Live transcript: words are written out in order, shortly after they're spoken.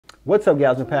What's up,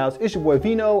 gals and pals? It's your boy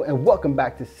Vino, and welcome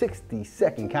back to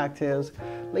 60-Second Cocktails.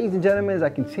 Ladies and gentlemen, as I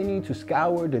continue to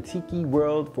scour the tiki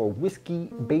world for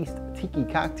whiskey-based tiki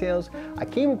cocktails, I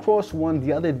came across one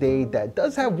the other day that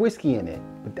does have whiskey in it,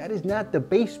 but that is not the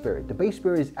base spirit. The base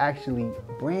spirit is actually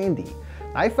brandy.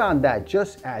 I found that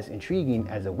just as intriguing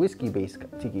as a whiskey-based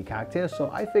tiki cocktail,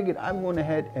 so I figured I'm going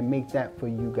ahead and make that for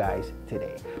you guys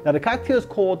today. Now, the cocktail is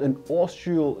called an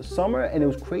AUSTRAL Summer, and it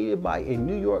was created by a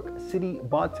New York City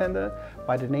bartender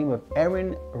by the name of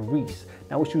Erin Reese.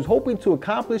 Now, what she was hoping to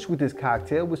accomplish with this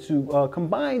cocktail was to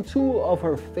combine two of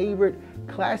her favorite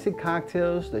classic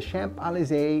cocktails, the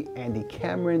Champs-Élysées and the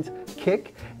Cameron's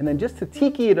Kick, and then just to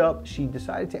tiki it up, she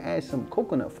decided to add some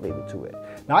coconut flavor to it.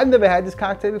 Now, I've never had this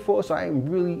cocktail before, so I am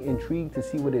really intrigued to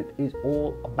see what it is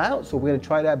all about. So we're gonna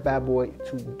try that bad boy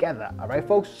together. All right,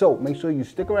 folks? So make sure you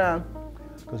stick around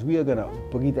because we are gonna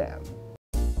boogie down.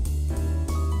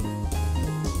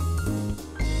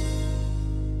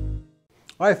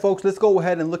 All right, folks, let's go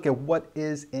ahead and look at what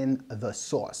is in the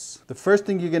sauce. The first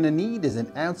thing you're gonna need is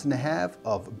 1.5 ounces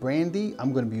of brandy.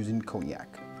 I'm gonna be using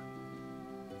Cognac.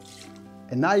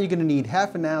 And now you're gonna need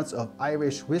 1/2 ounce of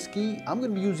Irish whiskey. I'm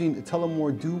gonna be using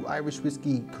Tullamore Dew Irish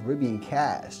Whiskey Caribbean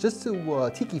Cask, just to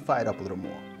tiki-fy it up a little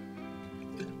more.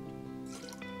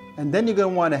 And then you're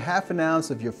gonna want 1/2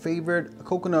 ounce of your favorite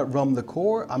coconut rum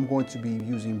liqueur. I'm going to be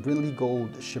using Brandy Gold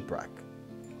Shipwreck.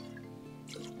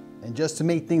 And just to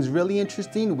make things really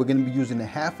interesting, we're gonna be using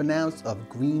 1/2 ounce of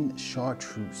green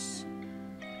chartreuse.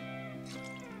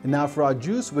 And now for our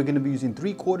juice, we're gonna be using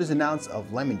 3/4 ounce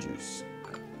of lemon juice.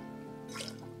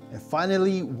 And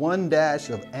finally, 1 dash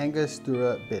of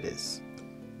Angostura bitters.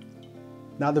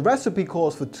 Now the recipe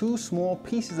calls for 2 small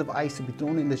pieces of ice to be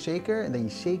thrown in the shaker, and then you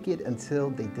shake it until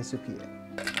they disappear.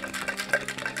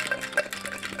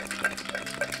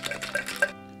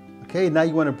 Okay, now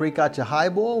you want to break out your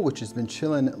highball, which has been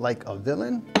chilling like a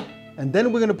villain. And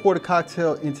then we're going to pour the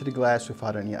cocktail into the glass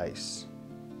without any ice.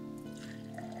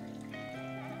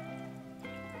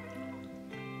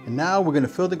 And now we're going to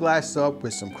fill the glass up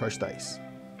with some crushed ice.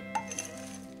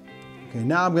 Okay,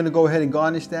 now I'm going to go ahead and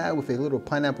garnish that with a little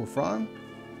pineapple frond.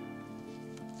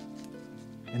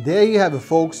 And there you have it,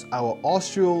 folks, our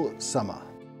AUSTRAL Summer.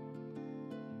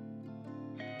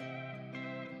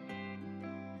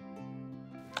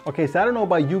 Okay, so I don't know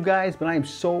about you guys, but I am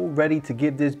so ready to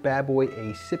give this bad boy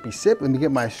a sippy sip. Let me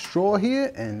get my straw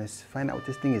here and let's find out what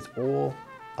this thing is all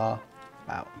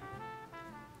about.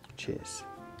 Cheers.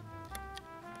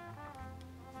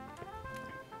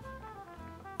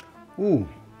 Ooh.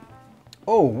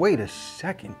 Oh, wait a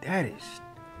second. That is...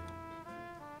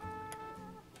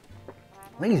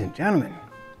 Ladies and gentlemen,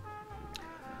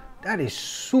 that is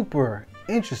super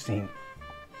interesting,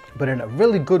 but in a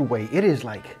really good way. It is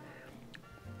like...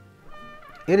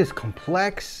 It is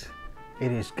complex,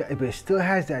 but it still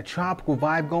has that tropical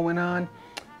vibe going on.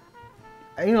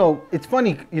 You know, it's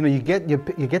funny, you know, you get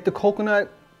the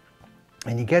coconut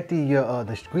and you get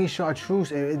the green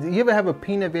chartreuse. You ever have a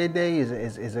pinot verde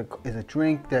is a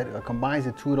drink that combines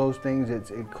the two of those things.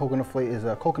 It's coconut flavor, is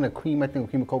a coconut cream, I think,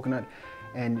 cream of coconut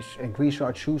and green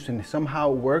chartreuse, and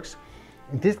somehow it works.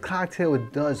 And this cocktail,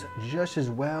 it does just as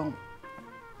well.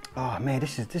 Oh man,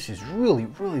 this is really,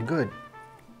 really good.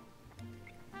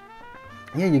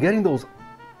 Yeah, you're getting those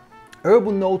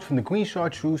herbal notes from the green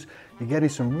chartreuse. You're getting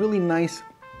some really nice,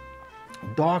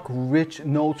 dark, rich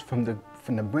notes from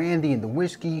the brandy and the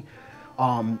whiskey.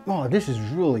 Oh, this is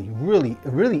really, really,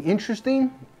 really interesting.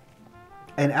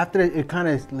 And after it kind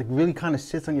of really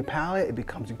sits on your palate, it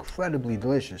becomes incredibly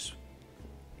delicious.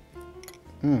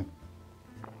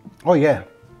 Oh yeah,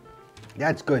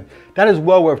 that's good. That is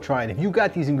well worth trying. If you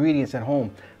got these ingredients at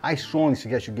home, I strongly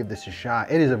suggest you give this a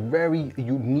shot. It is a very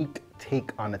unique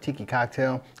take on a tiki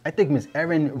cocktail. I think Ms.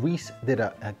 Erin Reese did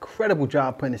an incredible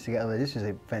job putting this together. This is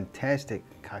a fantastic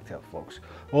cocktail, folks.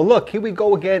 Well, look, here we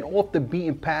go again, off the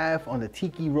beaten path on the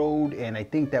tiki road, and I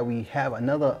think that we have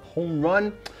another home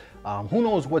run. Who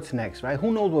knows what's next, right?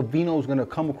 Who knows what Vino's gonna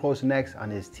come across next on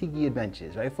his tiki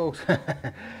adventures, right, folks?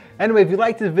 Anyway, if you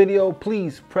like this video,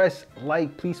 please press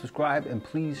like, please subscribe, and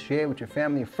please share with your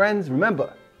family and friends.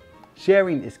 Remember,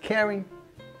 sharing is caring,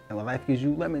 and when life gives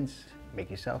you lemons, make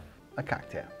yourself a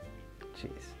cocktail.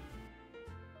 Cheers.